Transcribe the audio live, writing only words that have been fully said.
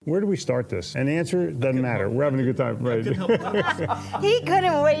Where do we start this? And the answer doesn't matter. We're having a good time. Right. He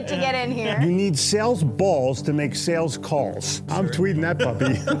couldn't wait to get in here. You need sales balls to make sales calls. I'm tweeting that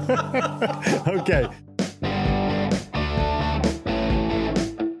puppy. Okay.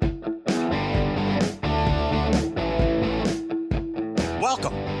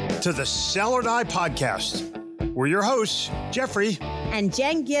 Welcome to the Sell or Die podcast. We're your hosts, Jeffrey and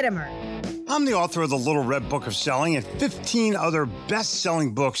Jen Gittimer. I'm the author of The Little Red Book of Selling and 15 other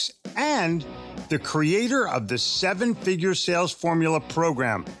best-selling books and the creator of the 7-Figure Sales Formula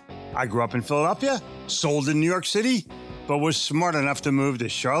program. I grew up in Philadelphia, sold in New York City, but was smart enough to move to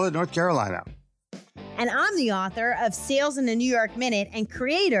Charlotte, North Carolina. And I'm the author of Sales in the New York Minute and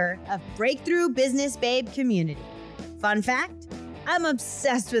creator of Breakthrough Business Babe Community. Fun fact, I'm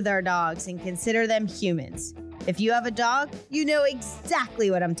obsessed with our dogs and consider them humans. If you have a dog, you know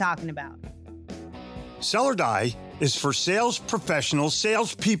exactly what I'm talking about. Sell or Die is for sales professionals,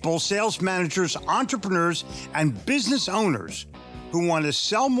 salespeople, sales managers, entrepreneurs, and business owners who want to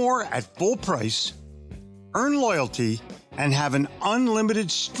sell more at full price, earn loyalty, and have an unlimited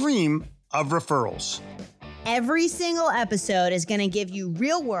stream of referrals. Every single episode is going to give you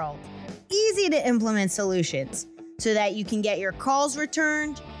real-world, easy-to-implement solutions so that you can get your calls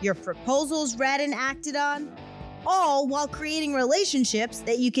returned, your proposals read and acted on, all while creating relationships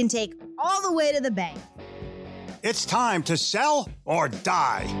that you can take all the way to the bank. It's time to sell or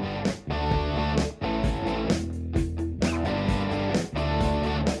die.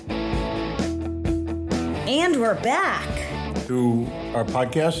 And we're back To our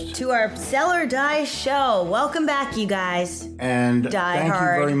podcast. to our Sell or Die show. Welcome back, you guys. And Die thank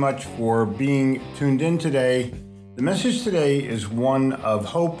hard. you very much for being tuned in today. The message today is one of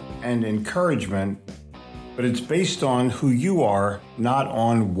hope and encouragement, but it's based on who you are, not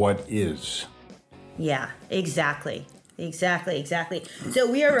on what is. Yeah, exactly.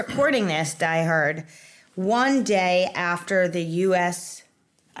 So we are recording this, Die Hard, one day after the U.S.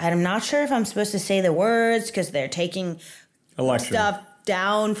 I'm not sure if I'm supposed to say the words because they're taking Election. stuff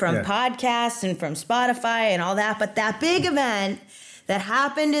down from podcasts and from Spotify and all that. But that big event that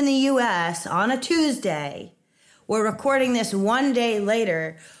happened in the U.S. on a Tuesday, we're recording this one day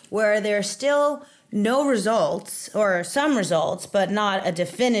later where there's still no results or some results, but not a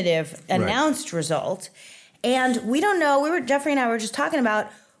definitive announced result. And we don't know, Jeffrey and I were just talking about,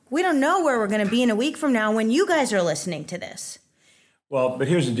 we don't know where we're going to be in a week from now when you guys are listening to this. Well, but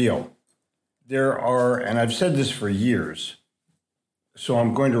here's the deal. There are, and I've said this for years, so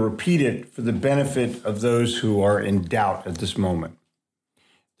I'm going to repeat it for the benefit of those who are in doubt at this moment.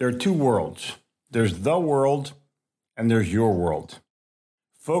 There are two worlds. There's the world and there's your world.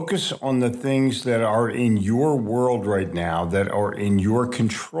 Focus on the things that are in your world right now, that are in your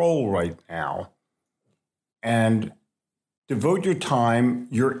control right now, and devote your time,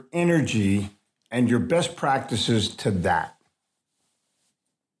 your energy, and your best practices to that.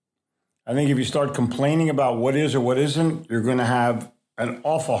 I think if you start complaining about what is or what isn't, you're going to have an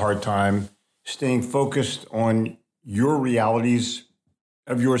awful hard time staying focused on your realities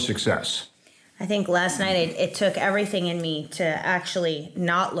of your success. I think last night it took everything in me to actually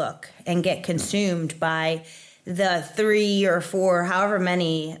not look and get consumed by the 3 or 4, however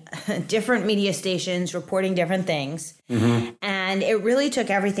many different media stations reporting different things. Mm-hmm. And it really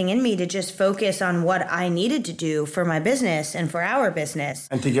took everything in me to just focus on what I needed to do for my business and for our business.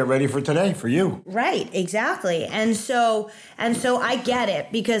 And to get ready for today, for you. Right, exactly. And so I get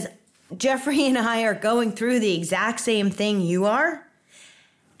it because Jeffrey and I are going through the exact same thing you are.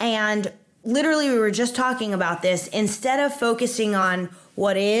 And literally, we were just talking about this. Instead of focusing on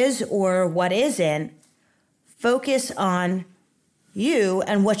what is or what isn't, focus on you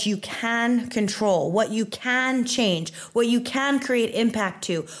and what you can control, what you can change, what you can create impact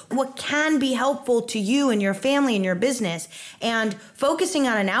to, what can be helpful to you and your family and your business. And focusing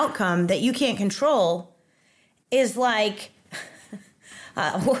on an outcome that you can't control is like,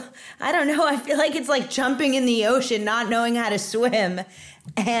 I don't know, I feel like it's like jumping in the ocean, not knowing how to swim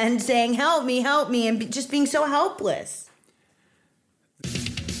and saying, help me, and just being so helpless.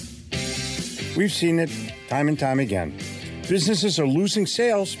 We've seen it time and time again. Businesses are losing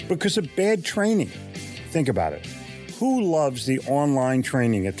sales because of bad training. Think about it. Who loves the online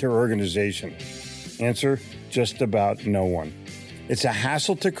training at their organization? Answer, just about no one. It's a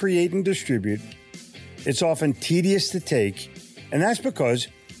hassle to create and distribute. It's often tedious to take, and that's because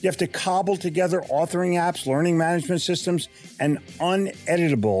you have to cobble together authoring apps, learning management systems, and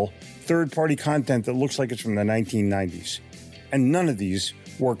uneditable third-party content that looks like it's from the 1990s. And none of these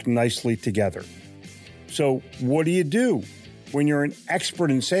work nicely together. So what do you do when you're an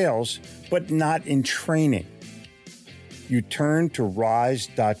expert in sales, but not in training? you turn to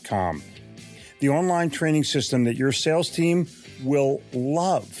Rise.com, the online training system that your sales team will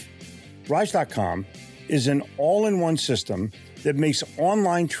love. Rise.com is an all-in-one system that makes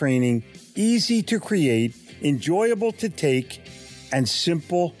online training easy to create, enjoyable to take, and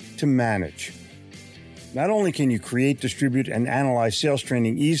simple to manage. Not only can you create, distribute, and analyze sales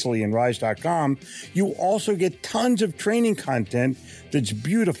training easily in Rise.com, you also get tons of training content that's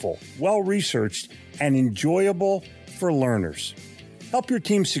beautiful, well-researched, and enjoyable for learners. Help your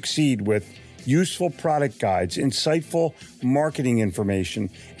team succeed with useful product guides, insightful marketing information,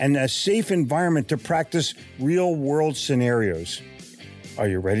 and a safe environment to practice real-world scenarios. Are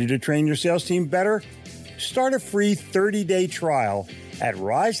you ready to train your sales team better? Start a free 30-day trial at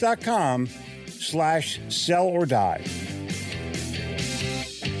rise.com/sell-or-die.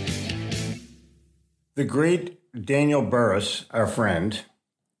 The great Daniel Burrus, our friend,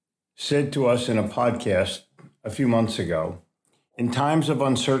 said to us in a podcast a few months ago, in times of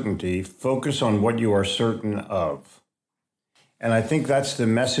uncertainty, focus on what you are certain of. And I think that's the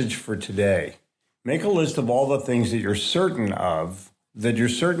message for today. Make a list of all the things that you're certain of, that you're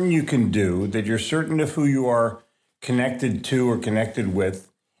certain you can do, that you're certain of who you are connected to or connected with,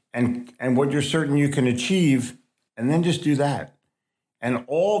 and what you're certain you can achieve, and then just do that. And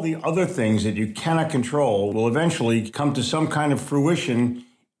all the other things that you cannot control will eventually come to some kind of fruition,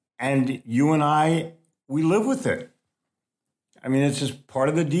 and you and I, we live with it. I mean, it's just part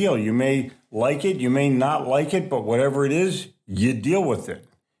of the deal. You may like it, you may not like it, but whatever it is, you deal with it,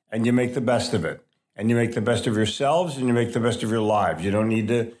 and you make the best of it. And you make the best of yourselves, and you make the best of your lives. You don't need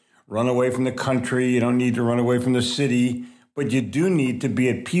to run away from the country. You don't need to run away from the city. But you do need to be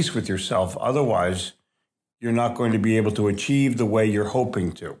at peace with yourself. Otherwise, you're not going to be able to achieve the way you're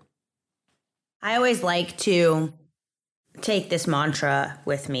hoping to. I always like to take this mantra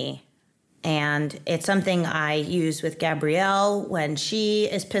with me. And it's something I use with Gabrielle when she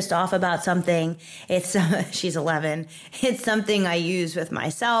is pissed off about something. She's 11. It's something I use with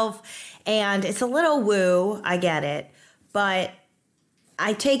myself. And it's a little woo, I get it. But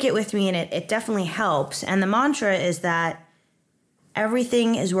I take it with me, and it definitely helps. And the mantra is that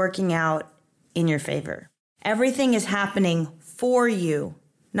everything is working out in your favor. Everything is happening for you,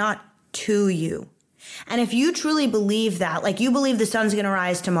 not to you. And if you truly believe that, like you believe the sun's going to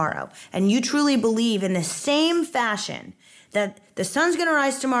rise tomorrow, and you truly believe in the same fashion that the sun's going to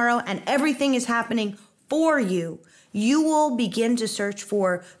rise tomorrow and everything is happening for you, you will begin to search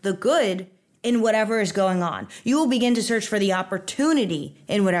for the good in whatever is going on. You will begin to search for the opportunity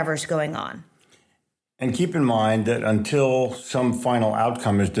in whatever is going on. And keep in mind that until some final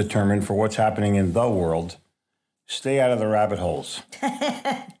outcome is determined for what's happening in the world, stay out of the rabbit holes.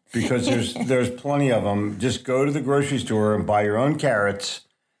 Because there's plenty of them. Just go to the grocery store and buy your own carrots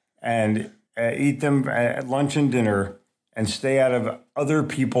and eat them at lunch and dinner, and stay out of other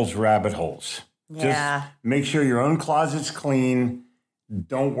people's rabbit holes. Yeah. Just make sure your own closet's clean.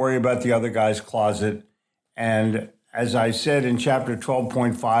 Don't worry about the other guy's closet. And as I said in chapter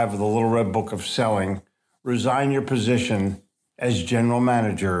 12.5 of the Little Red Book of Selling, resign your position as general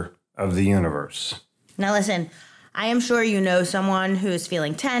manager of the universe. Now listen, I am sure you know someone who is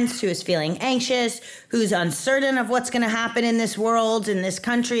feeling tense, who is feeling anxious, who's uncertain of what's going to happen in this world, in this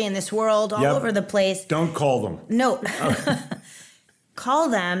country, in this world, all over the place. Don't call them. No. Call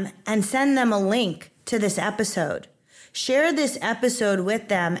them and send them a link to this episode. Share this episode with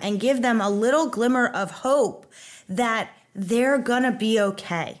them and give them a little glimmer of hope that they're going to be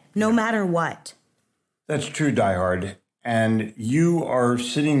okay, no matter what. That's true, Die Hard. And you are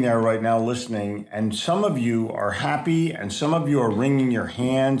sitting there right now listening, and some of you are happy, and some of you are wringing your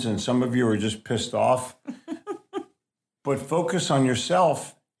hands, and some of you are just pissed off. But focus on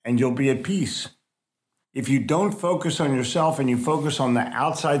yourself, and you'll be at peace. If you don't focus on yourself and you focus on the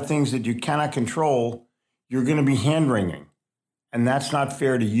outside things that you cannot control, you're going to be hand-wringing. And that's not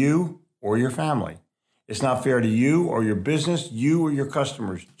fair to you or your family. It's not fair to you or your business, you or your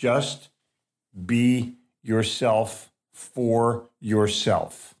customers. Just be yourself for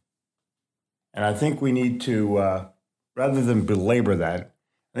yourself. And I think we need to, rather than belabor that,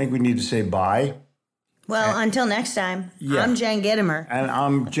 I think we need to say bye. Well, until next time, I'm Jen Gittimer. And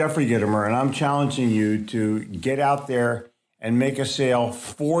I'm Jeffrey Gittimer, and I'm challenging you to get out there and make a sale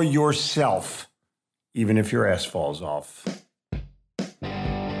for yourself, even if your ass falls off.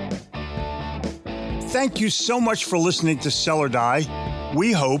 Thank you so much for listening to Sell or Die.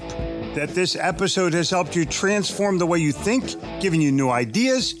 We hope that this episode has helped you transform the way you think, given you new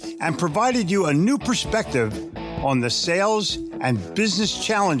ideas, and provided you a new perspective on the sales and business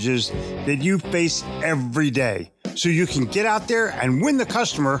challenges that you face every day, so you can get out there and win the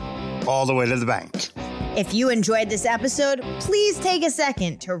customer all the way to the bank. If you enjoyed this episode, please take a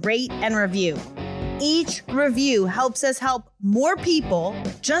second to rate and review. Each review helps us help more people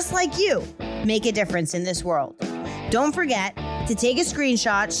just like you make a difference in this world. Don't forget to take a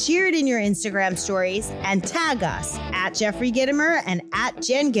screenshot, share it in your Instagram stories, and tag us at Jeffrey Gitomer and at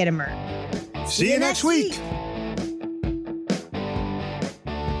Jen Gitomer. See you next week.